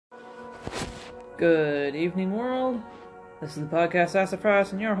Good evening, world. This is the podcast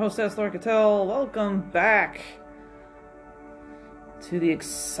Sassafras and your hostess, Laura Cattell. Welcome back to the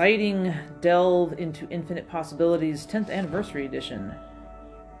exciting Delve into Infinite Possibilities 10th Anniversary Edition.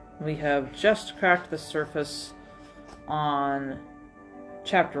 We have just cracked the surface on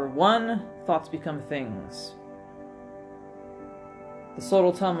Chapter 1, Thoughts Become Things. The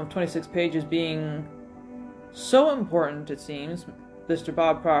Sodal Tome of 26 pages being so important, it seems, Mr.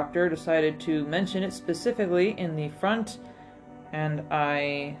 Bob Proctor decided to mention it specifically in the front, and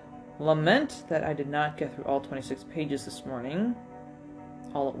I lament that I did not get through all 26 pages this morning,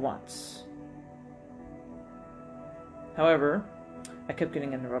 all at once. However, I kept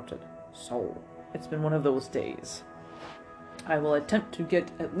getting interrupted, so it's been one of those days. I will attempt to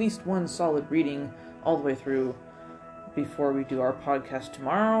get at least one solid reading all the way through before we do our podcast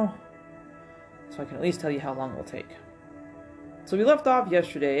tomorrow, so I can at least tell you how long it will take. So we left off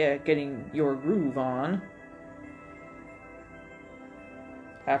yesterday at getting your groove on.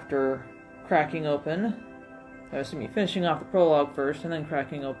 After finishing off the prologue first, and then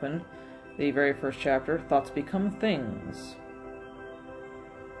cracking open the very first chapter, Thoughts Become Things,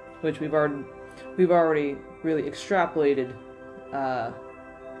 which we've already really extrapolated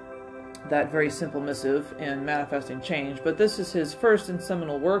that very simple missive in Manifesting Change. But this is his first and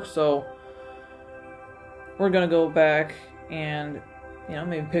seminal work, so we're gonna go back and,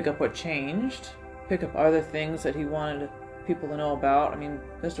 maybe pick up what changed, pick up other things that he wanted people to know about. I mean,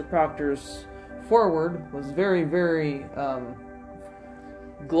 Mr. Proctor's foreword was very, very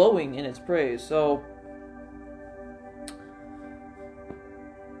glowing in its praise, so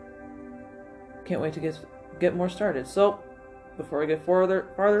can't wait to get more started. So, before I get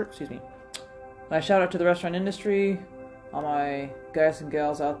farther, my shout out to the restaurant industry, all my guys and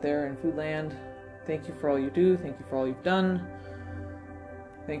gals out there in Foodland. Thank you for all you do. Thank you for all you've done.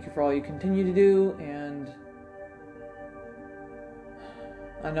 Thank you for all you continue to do. And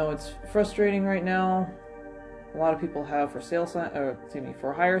I know it's frustrating right now. A lot of people have for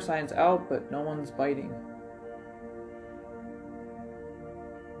hire signs out, but no one's biting.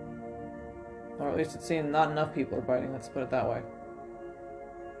 Or at least it seems not enough people are biting. Let's put it that way.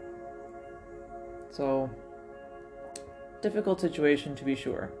 So, difficult situation to be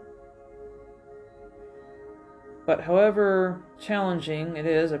sure. But however challenging it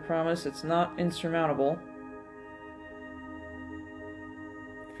is, I promise it's not insurmountable.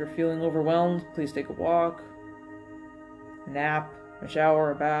 If you're feeling overwhelmed, please take a walk, a nap, a shower,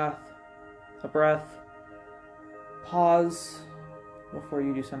 a bath, a breath. Pause before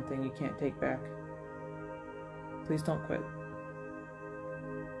you do something you can't take back. Please don't quit.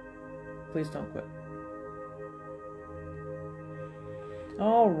 Please don't quit.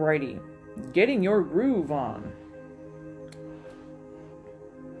 Alrighty. Getting your groove on.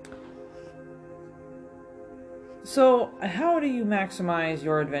 So, how do you maximize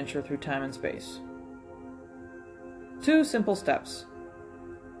your adventure through time and space? 2 simple steps.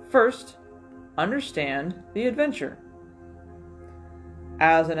 First, understand the adventure.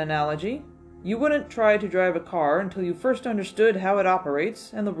 As an analogy, you wouldn't try to drive a car until you first understood how it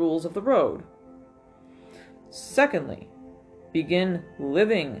operates and the rules of the road. Secondly, begin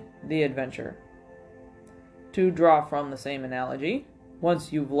living the adventure. To draw from the same analogy,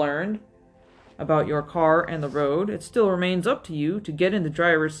 once you've learned about your car and the road, it still remains up to you to get in the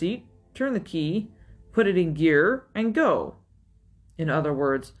driver's seat, turn the key, put it in gear, and go. In other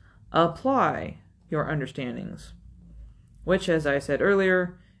words, apply your understandings. Which, as I said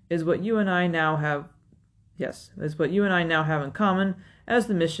earlier, is what you and I now have in common as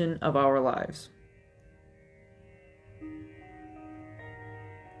the mission of our lives.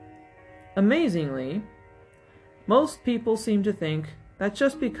 Amazingly, most people seem to think that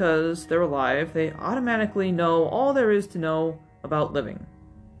just because they're alive, they automatically know all there is to know about living.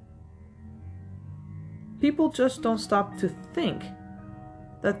 People just don't stop to think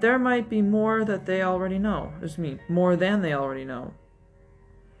that there might be more that they already know. More than they already know.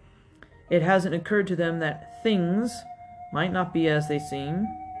 It hasn't occurred to them that things might not be as they seem,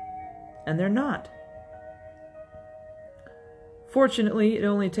 and they're not. Fortunately, it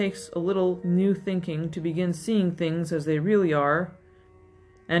only takes a little new thinking to begin seeing things as they really are,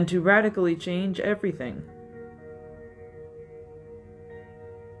 and to radically change everything.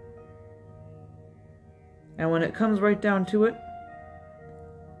 And when it comes right down to it,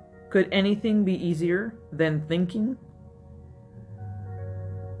 could anything be easier than thinking?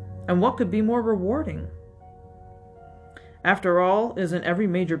 And what could be more rewarding? After all, isn't every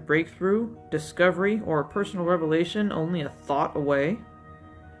major breakthrough, discovery, or personal revelation only a thought away?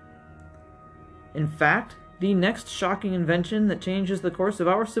 In fact, the next shocking invention that changes the course of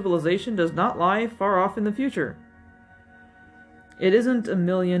our civilization does not lie far off in the future. It isn't $1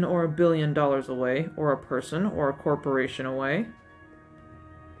 million or $1 billion away, or a person or a corporation away.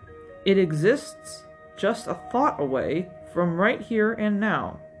 It exists just a thought away from right here and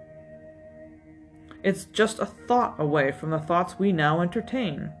now. It's just a thought away from the thoughts we now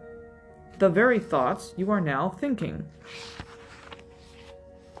entertain, the very thoughts you are now thinking.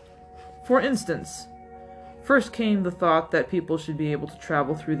 For instance, first came the thought that people should be able to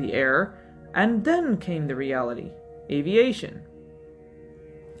travel through the air, and then came the reality, aviation.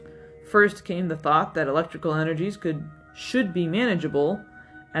 First came the thought that electrical energies should be manageable,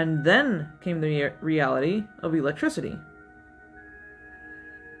 and then came the reality of electricity.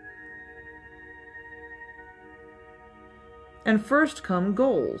 And first come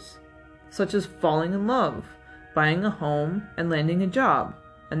goals, such as falling in love, buying a home, and landing a job,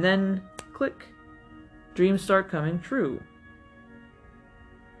 and then, click, dreams start coming true.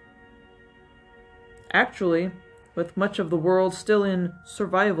 Actually, with much of the world still in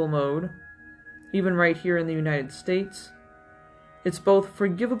survival mode, even right here in the United States, it's both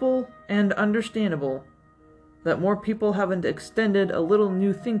forgivable and understandable that more people haven't extended a little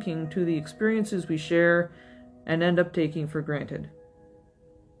new thinking to the experiences we share and end up taking for granted.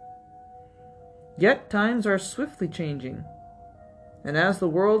 Yet times are swiftly changing, and as the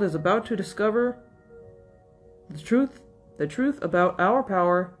world is about to discover, the truth about our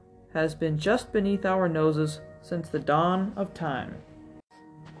power has been just beneath our noses since the dawn of time.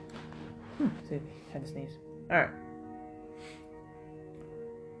 See, had to sneeze. Alright.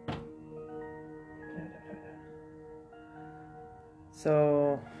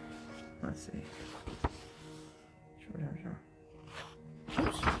 So, let's see. Sure.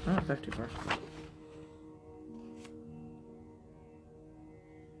 Oops, oh, back too far.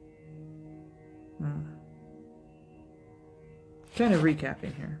 Kind of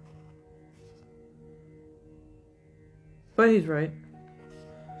recapping here. But he's right.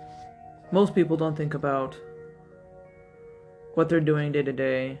 Most people don't think about what they're doing day to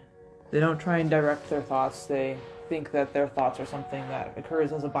day. They don't try and direct their thoughts. They think that their thoughts are something that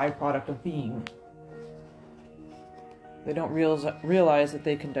occurs as a byproduct of being. They don't realize that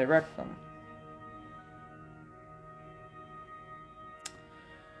they can direct them.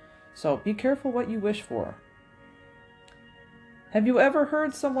 So be careful what you wish for. Have you ever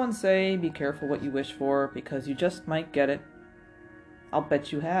heard someone say, be careful what you wish for because you just might get it? I'll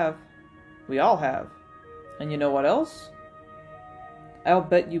bet you have. We all have. And you know what else? I'll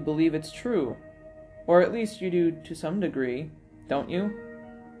bet you believe it's true. Or at least you do to some degree, don't you?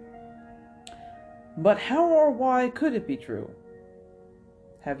 But how or why could it be true?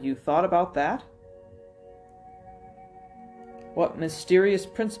 Have you thought about that? What mysterious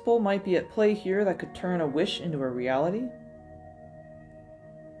principle might be at play here that could turn a wish into a reality?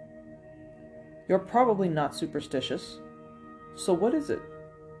 You're probably not superstitious. So what is it?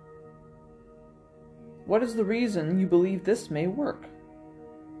 What is the reason you believe this may work?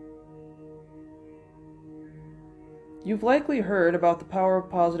 You've likely heard about the power of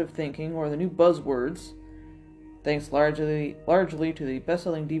positive thinking, or the new buzzwords, thanks largely to the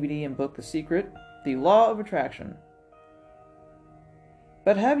best-selling DVD and book The Secret, The Law of Attraction.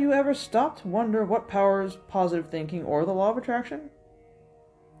 But have you ever stopped to wonder what powers positive thinking or the law of attraction?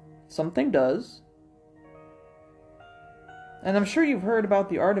 Something does. And I'm sure you've heard about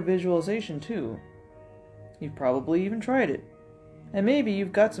the art of visualization too. You've probably even tried it. And maybe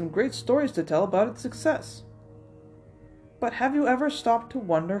you've got some great stories to tell about its success. But have you ever stopped to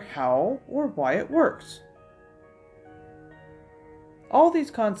wonder how or why it works? All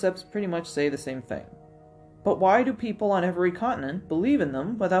these concepts pretty much say the same thing. But why do people on every continent believe in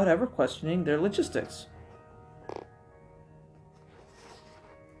them without ever questioning their logistics?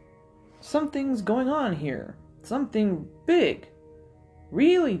 Something's going on here. Something big.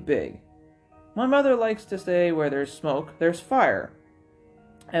 Really big. My mother likes to say where there's smoke, there's fire.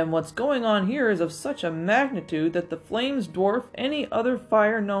 And what's going on here is of such a magnitude that the flames dwarf any other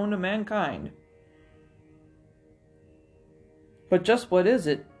fire known to mankind. But just what is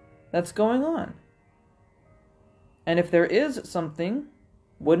it that's going on? And if there is something,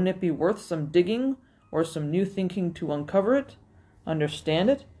 wouldn't it be worth some digging or some new thinking to uncover it, understand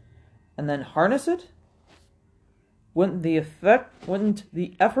it, and then harness it? Wouldn't the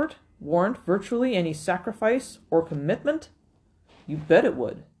effort warrant virtually any sacrifice or commitment? You bet it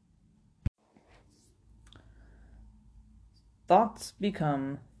would. Thoughts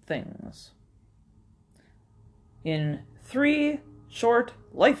become things. In 3 short,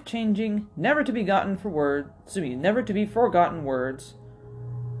 life-changing, never to be forgotten words,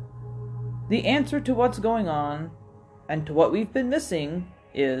 The answer to what's going on and to what we've been missing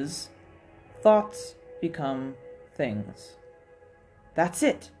is thoughts become things. That's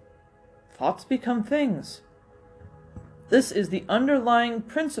it. Thoughts become things. This is the underlying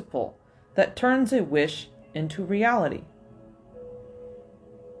principle that turns a wish into reality.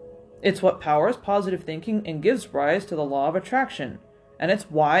 It's what powers positive thinking and gives rise to the law of attraction, and it's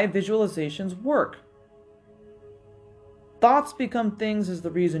why visualizations work. Thoughts become things is the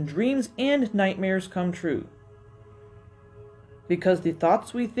reason dreams and nightmares come true. Because the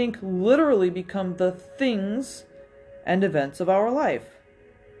thoughts we think literally become the things and events of our life.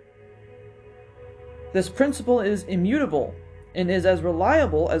 This principle is immutable and is as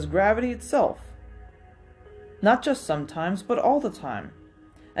reliable as gravity itself. Not just sometimes, but all the time.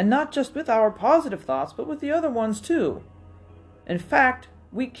 And not just with our positive thoughts, but with the other ones too. In fact,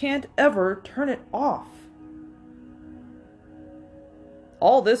 we can't ever turn it off.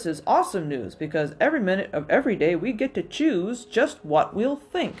 All this is awesome news because every minute of every day we get to choose just what we'll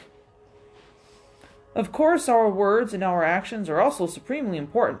think. Of course, our words and our actions are also supremely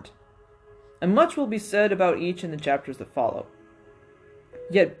important, and much will be said about each in the chapters that follow.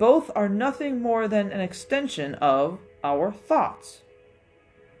 Yet both are nothing more than an extension of our thoughts.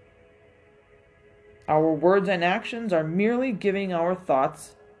 Our words and actions are merely our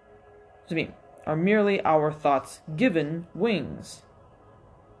thoughts given wings.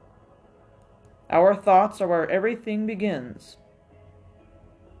 Our thoughts are where everything begins.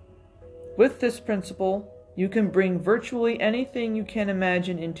 With this principle, you can bring virtually anything you can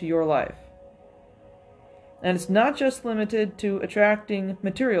imagine into your life. And it's not just limited to attracting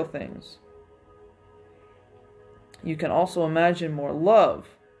material things. You can also imagine more love,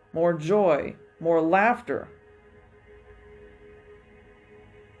 more joy, more laughter.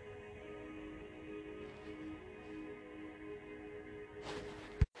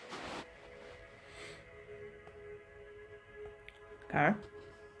 Okay.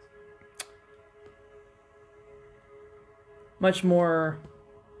 Much more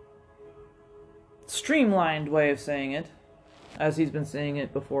streamlined way of saying it, as he's been saying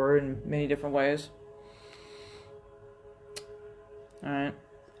it before in many different ways. Alright.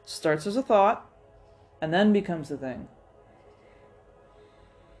 Starts as a thought, and then becomes a thing.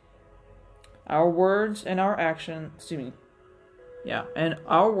 Our words and our actions, and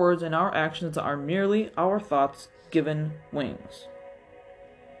our words and our actions are merely our thoughts given wings.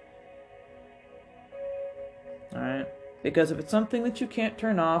 Alright? Because if it's something that you can't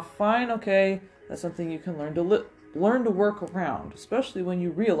turn off, fine, okay, that's something you can learn to work around, especially when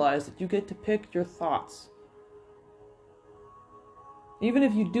you realize that you get to pick your thoughts. Even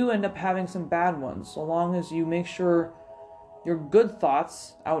if you do end up having some bad ones, so long as you make sure your good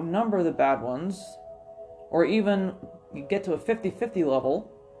thoughts outnumber the bad ones, or even you get to a 50-50 level,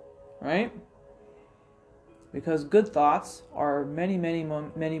 right? Because good thoughts are many, many,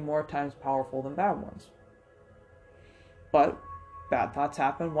 many more times powerful than bad ones. But bad thoughts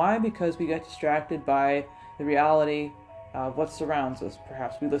happen. Why? Because we get distracted by the reality of what surrounds us.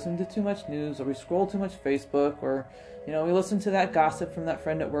 Perhaps we listen to too much news, or we scroll too much Facebook, or we listen to that gossip from that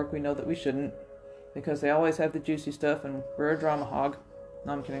friend at work we know that we shouldn't, because they always have the juicy stuff and we're a drama hog.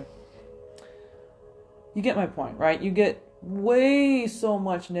 No, I'm kidding. You get my point, right? You get way so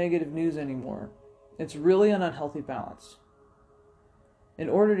much negative news anymore. It's really an unhealthy balance. In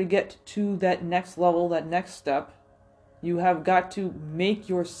order to get to that next level, that next step, you have got to make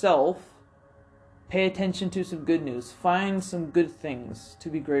yourself pay attention to some good news. Find some good things to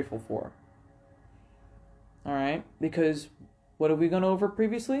be grateful for. Alright? Because what have we gone over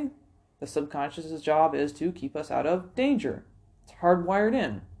previously? The subconscious's job is to keep us out of danger. It's hardwired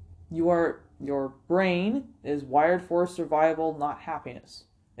in. Your brain is wired for survival, not happiness.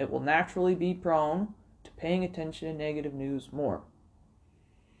 It will naturally be prone to paying attention to negative news more.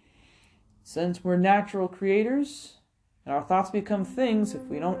 Since we're natural creators, and our thoughts become things, if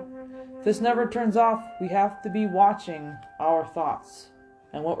this never turns off, we have to be watching our thoughts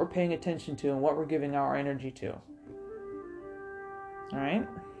and what we're paying attention to and what we're giving our energy to. Alright?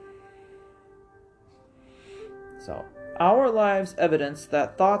 So, our lives evidence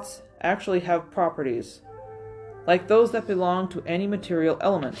that thoughts actually have properties, like those that belong to any material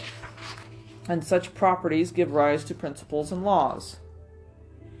element, and such properties give rise to principles and laws.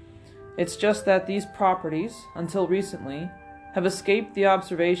 It's just that these properties, until recently, have escaped the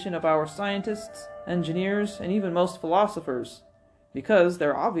observation of our scientists, engineers, and even most philosophers, because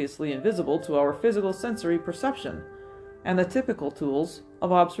they're obviously invisible to our physical sensory perception and the typical tools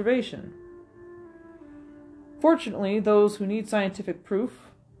of observation. Fortunately, for those who need scientific proof,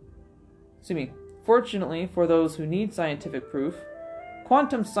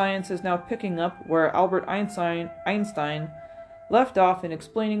 Quantum science is now picking up where Albert Einstein left off in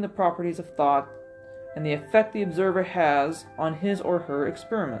explaining the properties of thought and the effect the observer has on his or her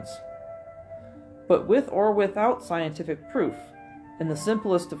experiments. But with or without scientific proof, in the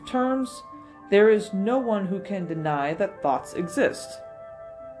simplest of terms, there is no one who can deny that thoughts exist.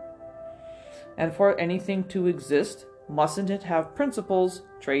 And for anything to exist, mustn't it have principles,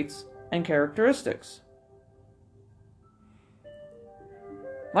 traits, and characteristics?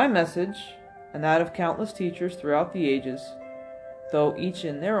 My message, and that of countless teachers throughout the ages, though each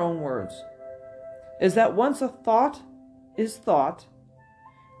in their own words, is that once a thought is thought,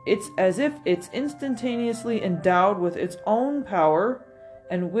 it's as if it's instantaneously endowed with its own power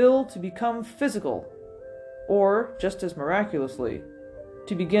and will to become physical, or, just as miraculously,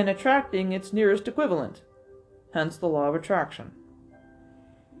 to begin attracting its nearest equivalent, hence the law of attraction.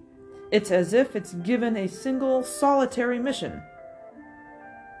 It's as if it's given a single solitary mission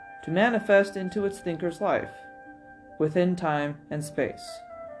to manifest into its thinker's life, within time and space.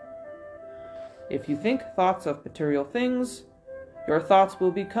 If you think thoughts of material things, your thoughts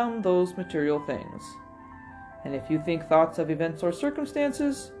will become those material things. And if you think thoughts of events or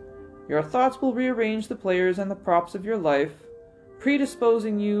circumstances, your thoughts will rearrange the players and the props of your life,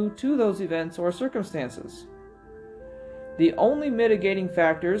 predisposing you to those events or circumstances. The only mitigating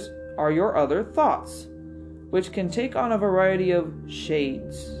factors are your other thoughts, which can take on a variety of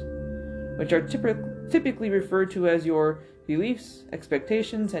shades, which are typically referred to as your beliefs,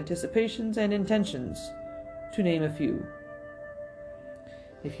 expectations, anticipations, and intentions, to name a few.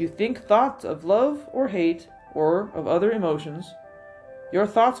 If you think thoughts of love or hate, or of other emotions, your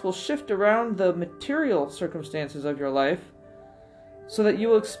thoughts will shift around the material circumstances of your life, so that you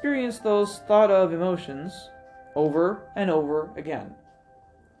will experience those thought of emotions over and over again.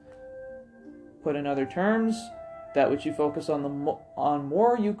 Put in other terms, that which you focus on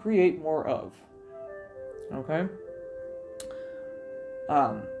more, you create more of. Okay?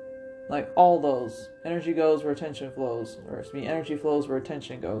 Like all those. Energy goes where attention flows. Or energy flows where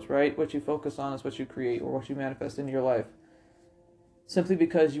attention goes, right? What you focus on is what you create, or what you manifest into your life. Simply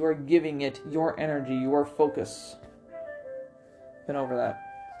because you are giving it your energy, your focus. Been over that.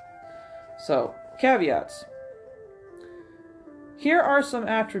 So, caveats. Here are some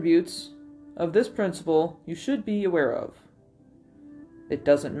attributes of this principle you should be aware of. It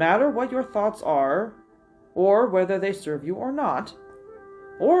doesn't matter what your thoughts are, or whether they serve you or not,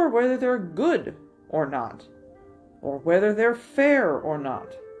 or whether they're good or not, or whether they're fair or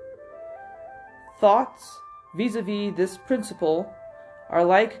not. Thoughts, vis-a-vis this principle, are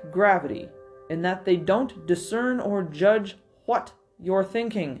like gravity, in that they don't discern or judge what you're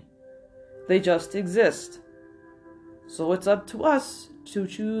thinking. They just exist. So it's up to us to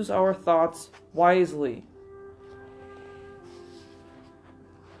choose our thoughts wisely.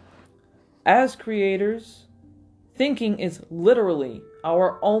 As creators, thinking is literally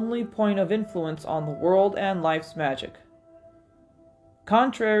our only point of influence on the world and life's magic.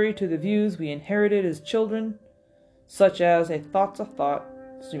 Contrary to the views we inherited as children, such as a thought's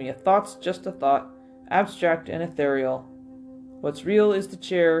just a thought, abstract and ethereal. What's real is the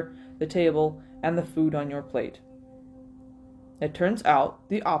chair, the table, and the food on your plate. It turns out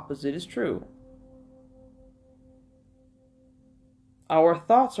the opposite is true. Our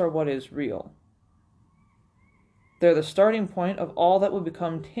thoughts are what is real. They're the starting point of all that will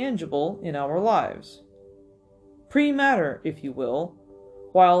become tangible in our lives. Pre-matter, if you will,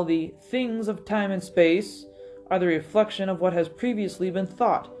 while the things of time and space are the reflection of what has previously been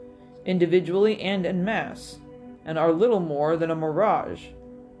thought, individually and en masse, and are little more than a mirage.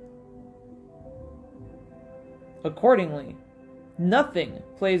 Accordingly, nothing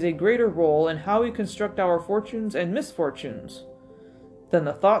plays a greater role in how we construct our fortunes and misfortunes than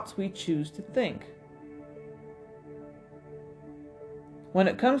the thoughts we choose to think. When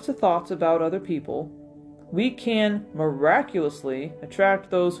it comes to thoughts about other people, we can miraculously attract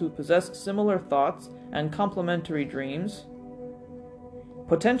those who possess similar thoughts and complementary dreams,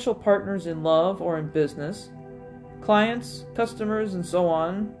 potential partners in love or in business, clients, customers, and so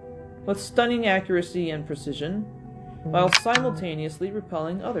on, with stunning accuracy and precision, while simultaneously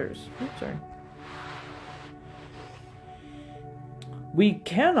repelling others. We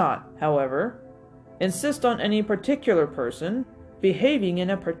cannot, however, insist on any particular person behaving in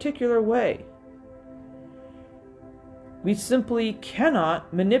a particular way. We simply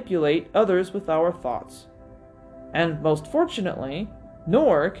cannot manipulate others with our thoughts. And most fortunately,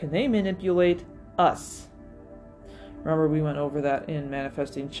 nor can they manipulate us. Remember, we went over that in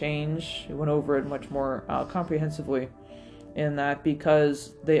Manifesting Change. We went over it much more comprehensively in that,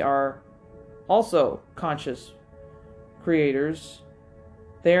 because they are also conscious creators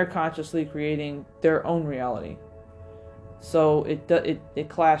They are consciously creating their own reality. So it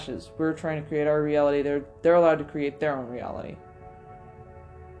clashes. We're trying to create our reality. They're allowed to create their own reality.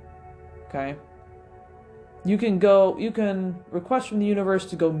 Okay? You can request from the universe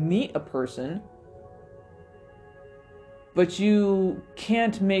to go meet a person, but you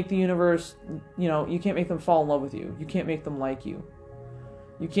can't make the universe, you can't make them fall in love with you. You can't make them like you.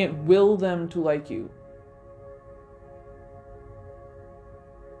 You can't will them to like you.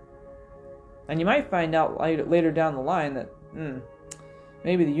 And you might find out later down the line that,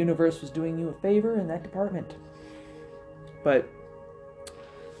 maybe the universe was doing you a favor in that department. But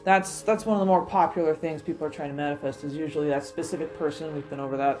that's one of the more popular things people are trying to manifest, is usually that specific person. We've been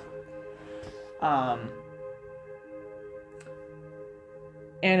over that.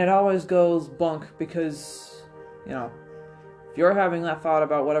 And it always goes bunk because, if you're having that thought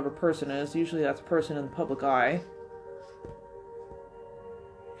about whatever person is, usually that's a person in the public eye.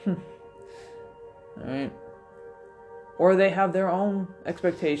 Alright. Or they have their own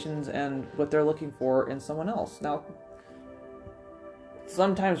expectations and what they're looking for in someone else. Now,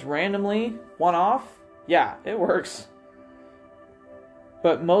 sometimes randomly, one-off, yeah, it works.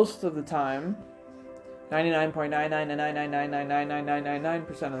 But most of the time,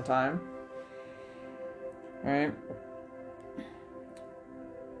 99.999999999% of the time, right?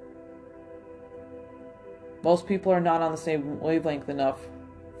 Most people are not on the same wavelength enough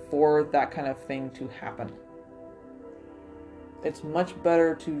for that kind of thing to happen. It's much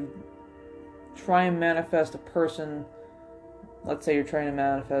better to try and manifest a person. Let's say you're trying to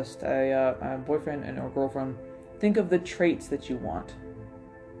manifest a boyfriend or girlfriend. Think of the traits that you want.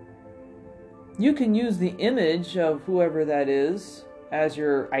 You can use the image of whoever that is as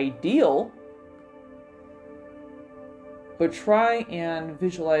your ideal, but try and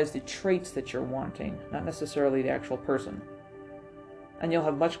visualize the traits that you're wanting, not necessarily the actual person. And you'll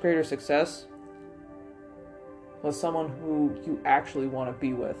have much greater success with someone who you actually want to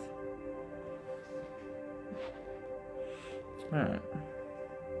be with. Alright.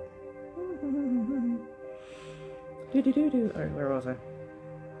 Alright, where was I?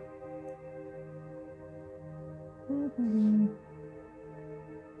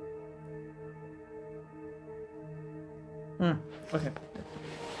 Okay.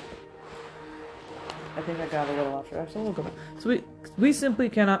 I think I got a little off track, so we'll go back. So we simply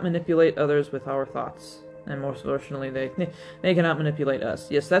cannot manipulate others with our thoughts. And most fortunately, they cannot manipulate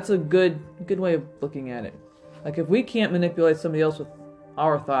us. Yes, that's a good way of looking at it. Like, if we can't manipulate somebody else with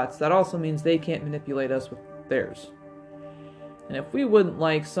our thoughts, that also means they can't manipulate us with theirs. And if we wouldn't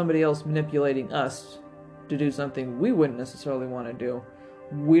like somebody else manipulating us to do something we wouldn't necessarily want to do,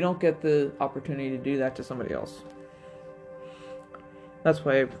 we don't get the opportunity to do that to somebody else. That's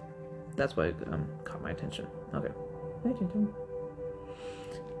why caught my attention. Okay.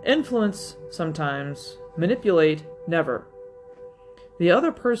 Influence sometimes, manipulate never. The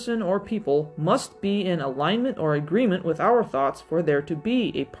other person or people must be in alignment or agreement with our thoughts for there to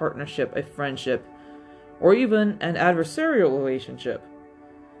be a partnership, a friendship, or even an adversarial relationship.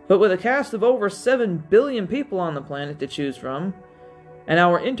 But with a cast of over 7 billion people on the planet to choose from, and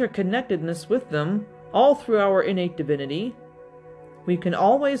our interconnectedness with them, all through our innate divinity, we can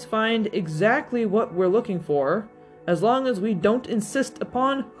always find exactly what we're looking for, as long as we don't insist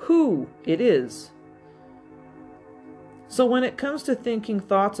upon who it is. So when it comes to thinking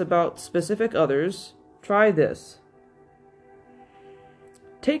thoughts about specific others, try this.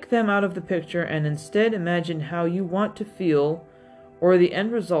 Take them out of the picture and instead imagine how you want to feel, or the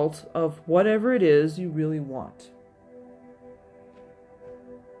end result of whatever it is you really want.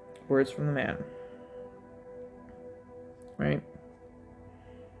 Words from the man. Right?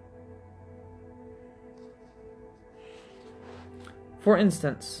 For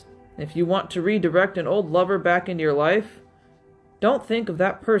instance, if you want to redirect an old lover back into your life, don't think of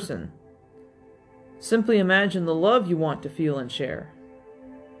that person. Simply imagine the love you want to feel and share.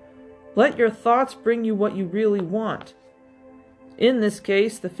 Let your thoughts bring you what you really want. In this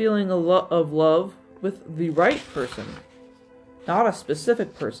case, the feeling of love with the right person, not a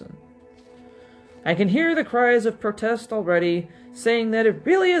specific person. I can hear the cries of protest already, saying that it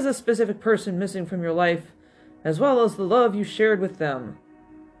really is a specific person missing from your life, as well as the love you shared with them.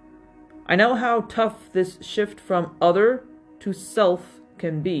 I know how tough this shift from other to self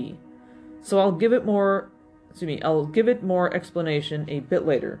can be, so I'll give it more explanation a bit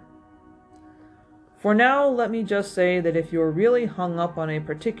later. For now, let me just say that if you're really hung up on a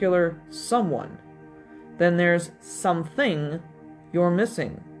particular someone, then there's something you're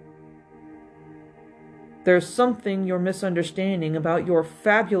missing. There's something you're misunderstanding about your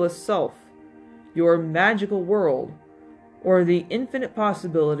fabulous self, your magical world, or the infinite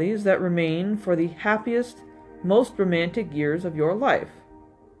possibilities that remain for the happiest, most romantic years of your life.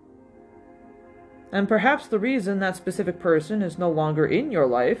 And perhaps the reason that specific person is no longer in your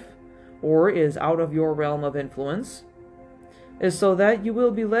life, or is out of your realm of influence, is so that you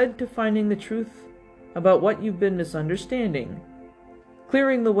will be led to finding the truth about what you've been misunderstanding,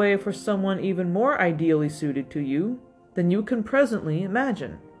 clearing the way for someone even more ideally suited to you than you can presently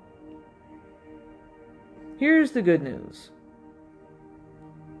imagine. Here's the good news.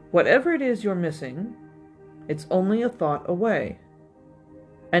 Whatever it is you're missing, it's only a thought away,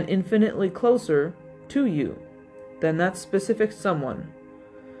 and infinitely closer to you than that specific someone,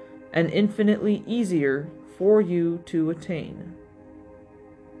 and infinitely easier for you to attain.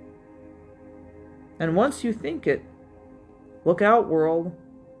 And once you think it, look out, world,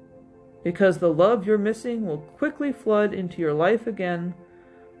 because the love you're missing will quickly flood into your life again,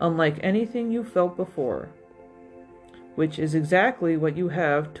 unlike anything you felt before, which is exactly what you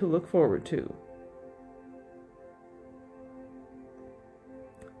have to look forward to.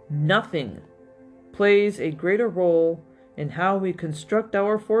 Nothing plays a greater role in how we construct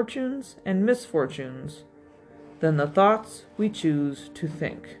our fortunes and misfortunes than the thoughts we choose to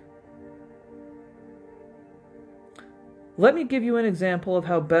think. Let me give you an example of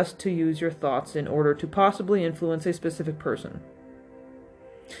how best to use your thoughts in order to possibly influence a specific person.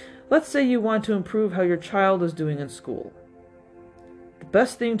 Let's say you want to improve how your child is doing in school. The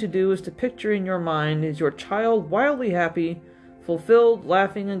best thing to do is to picture in your mind is your child wildly happy, fulfilled,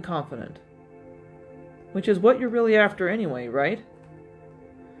 laughing, and confident. Which is what you're really after anyway, right?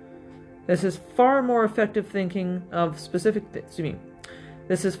 This is far more effective than thinking of specific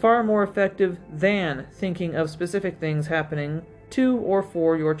things happening to or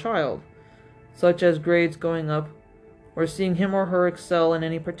for your child, such as grades going up or seeing him or her excel in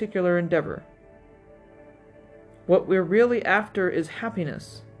any particular endeavor. What we're really after is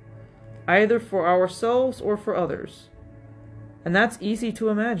happiness, either for ourselves or for others. And that's easy to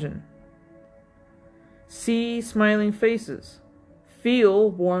imagine. See smiling faces,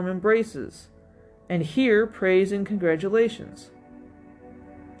 feel warm embraces, and hear praise and congratulations.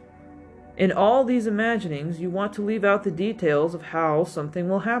 In all these imaginings, you want to leave out the details of how something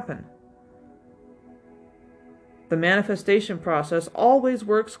will happen. The manifestation process always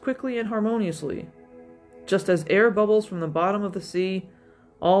works quickly and harmoniously, just as air bubbles from the bottom of the sea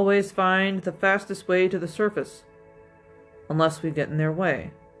always find the fastest way to the surface, unless we get in their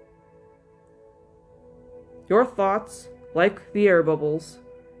way. Your thoughts, like the air bubbles,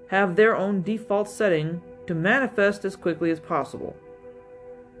 have their own default setting to manifest as quickly as possible,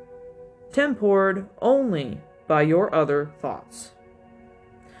 tempered only by your other thoughts.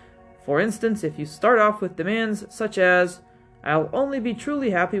 For instance, if you start off with demands such as, "I'll only be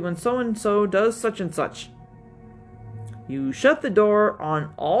truly happy when so-and-so does such and such," you shut the door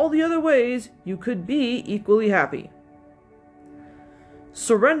on all the other ways you could be equally happy.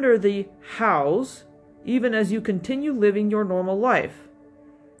 Surrender the hows even as you continue living your normal life,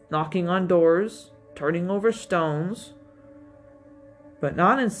 knocking on doors, turning over stones, but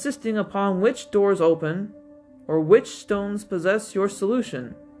not insisting upon which doors open or which stones possess your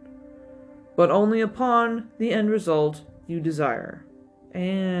solution, but only upon the end result you desire.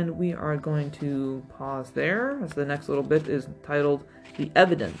 And we are going to pause there, as the next little bit is titled The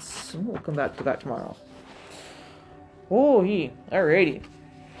Evidence. We'll come back to that tomorrow. Alrighty.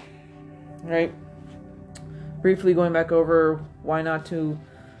 Alright. Briefly going back over why not to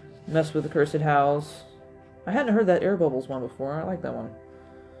mess with the cursed house. I hadn't heard that air bubbles one before. I like that one.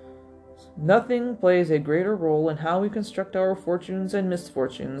 Nothing plays a greater role in how we construct our fortunes and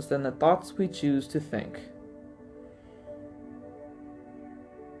misfortunes than the thoughts we choose to think.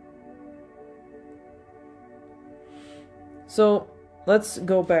 So, let's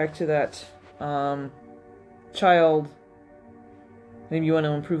go back to that child. Maybe you want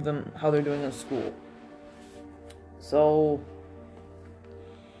to improve them, how they're doing in school. So,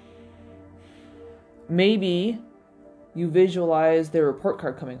 maybe you visualize their report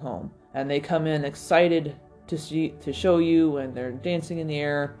card coming home, and they come in excited to show you, and they're dancing in the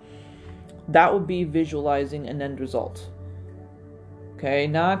air. That would be visualizing an end result. Okay,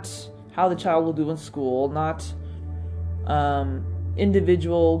 not how the child will do in school, not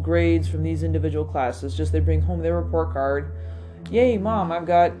individual grades from these individual classes. Just they bring home their report card. Yay, Mom, I've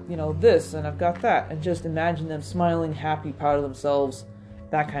got, this, and I've got that. And just imagine them smiling, happy, proud of themselves,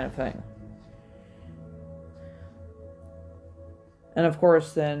 that kind of thing. And of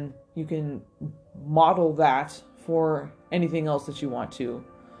course, then you can model that for anything else that you want to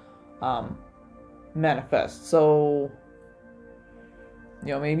manifest. So,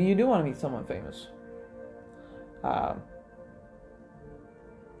 maybe you do want to meet someone famous.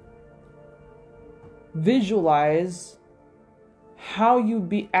 visualize how you'd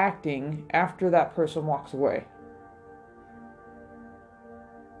be acting after that person walks away.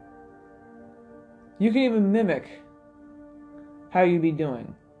 You can even mimic how you'd be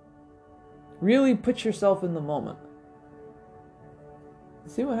doing. Really put yourself in the moment.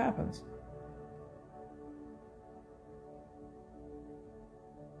 See what happens.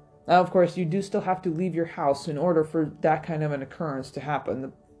 Now, of course, you do still have to leave your house in order for that kind of an occurrence to happen.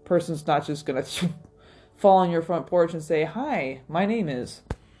 The person's not just going to fall on your front porch and say, "Hi, my name is."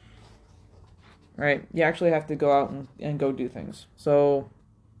 Right? You actually have to go out and go do things. So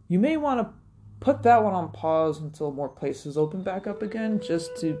you may want to put that one on pause until more places open back up again,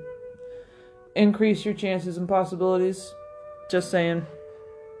 just to increase your chances and possibilities. Just saying.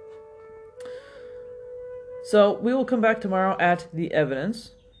 So we will come back tomorrow at the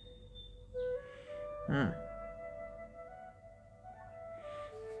evidence.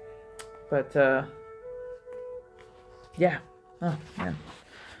 But, yeah. Oh, man.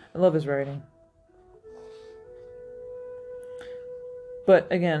 I love his writing. But,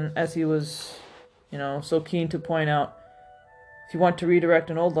 again, as he was, so keen to point out, if you want to redirect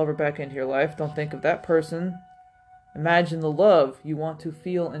an old lover back into your life, don't think of that person. Imagine the love you want to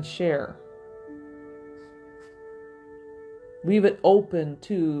feel and share. Leave it open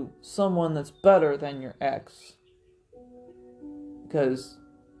to someone that's better than your ex. Because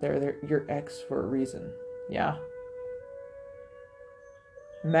they're your ex for a reason. Yeah?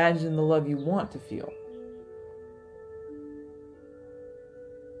 Imagine the love you want to feel.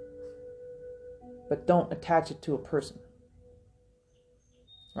 But don't attach it to a person.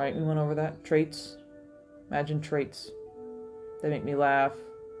 Right? We went over that. Traits. Imagine traits. They make me laugh.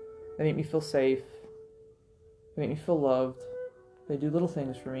 They make me feel safe. They make me feel loved. They do little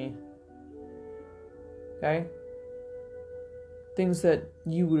things for me. Okay? Things that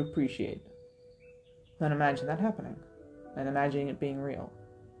you would appreciate. Then imagine that happening. And imagining it being real.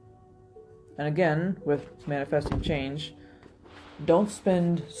 And again, with manifesting change, don't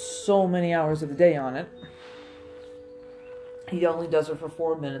spend so many hours of the day on it. He only does it for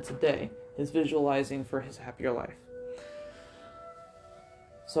 4 minutes a day. His visualizing for his happier life.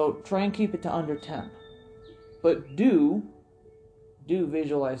 So try and keep it to under 10. But do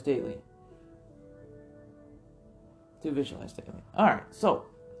visualize daily. Do visualize daily. Alright, so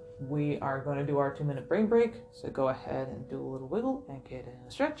we are going to do our 2-minute brain break. So go ahead and do a little wiggle and get in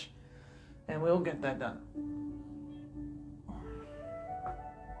a stretch. And we'll get that done.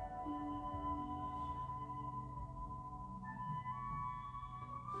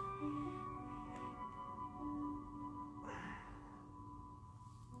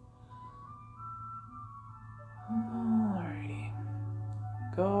 Alrighty.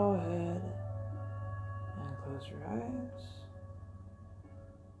 Go ahead and close your eyes.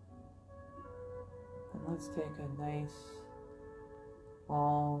 And let's take a nice,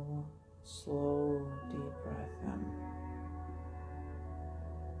 long, slow, deep breath in.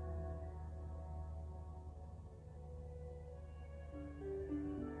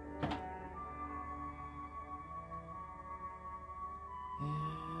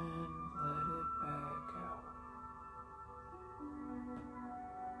 And let it back out.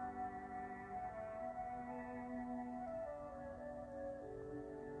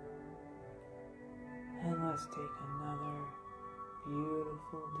 And let's take another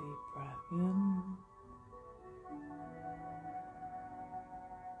beautiful deep breath in.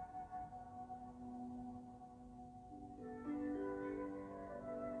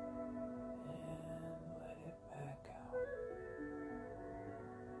 And let it back out.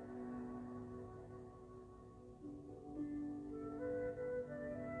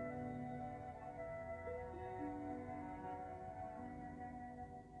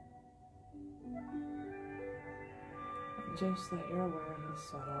 And just let your awareness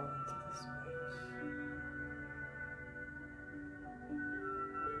settle into the space.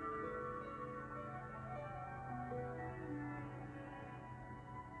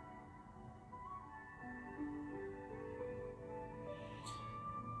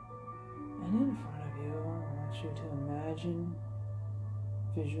 And in front of you, I want you to imagine,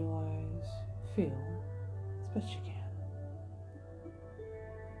 visualize, feel, as best you can,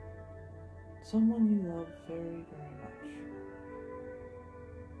 someone you love very, very much.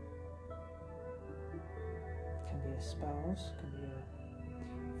 It can be a spouse, it can be a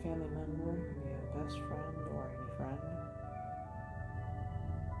family member, it can be a best friend or any friend.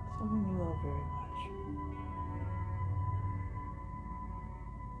 Someone you love very much.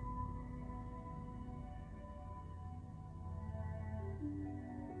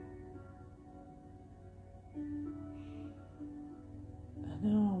 And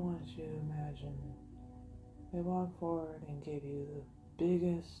now I want you to imagine they walk forward and give you the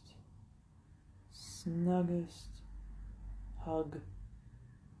biggest, snuggest hug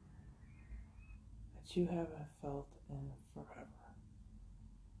that you haven't felt in forever.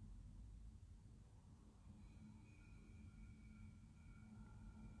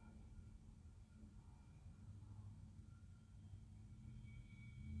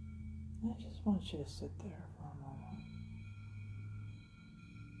 I just want you to sit there for a moment.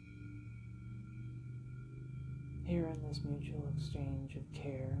 Here in this mutual exchange of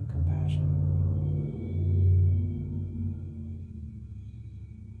care and compassion.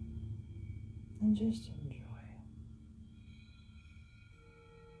 And just enjoy.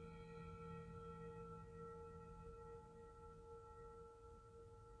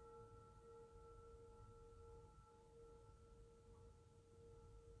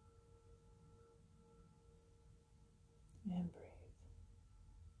 And breathe.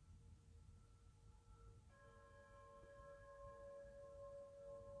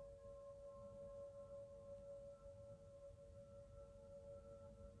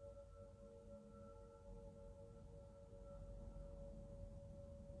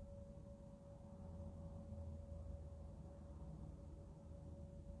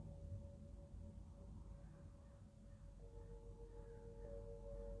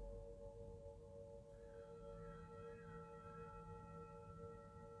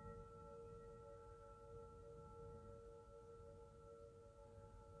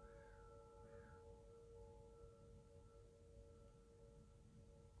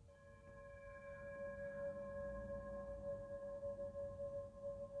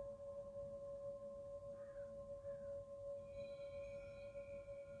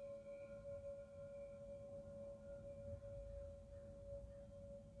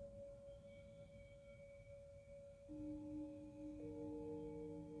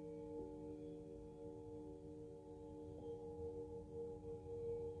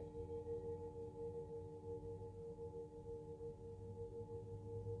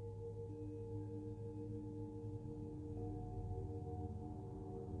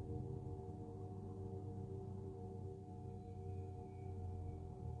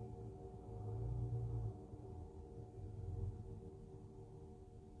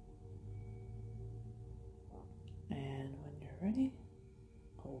 And when you're ready,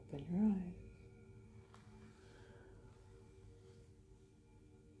 open your eyes.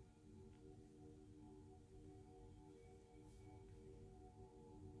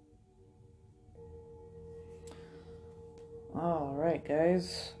 Alright,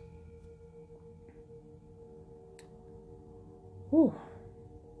 guys. Whew.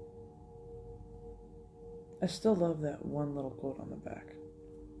 I still love that one little quote on the back.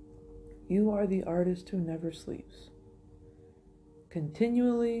 You are the artist who never sleeps,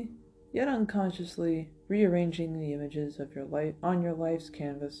 continually, yet unconsciously, rearranging the images of your life on your life's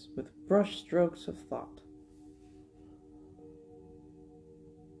canvas with brush strokes of thought.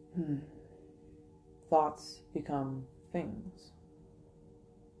 Thoughts become things.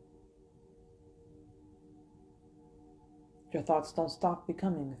 Your thoughts don't stop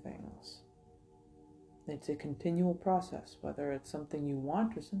becoming things. It's a continual process, whether it's something you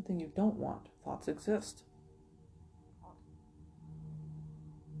want or something you don't want. Thoughts exist.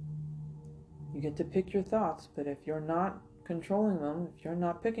 You get to pick your thoughts, but if you're not controlling them, if you're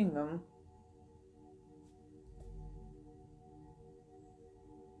not picking them,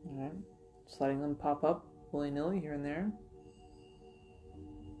 alright, just letting them pop up willy-nilly here and there.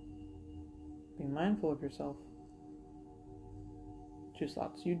 Be mindful of yourself. Choose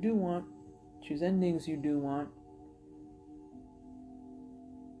thoughts you do want. Choose endings you do want.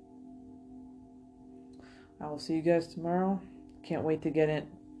 I will see you guys tomorrow. Can't wait to get it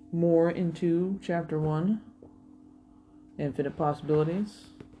more into Chapter 1. Infinite Possibilities.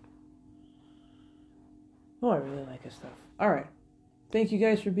 Oh, I really like his stuff. Alright. Thank you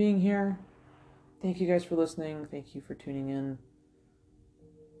guys for being here. Thank you guys for listening. Thank you for tuning in.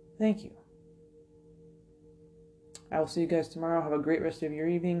 Thank you. I will see you guys tomorrow. Have a great rest of your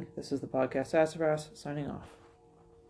evening. This is the podcast Sassafras, signing off.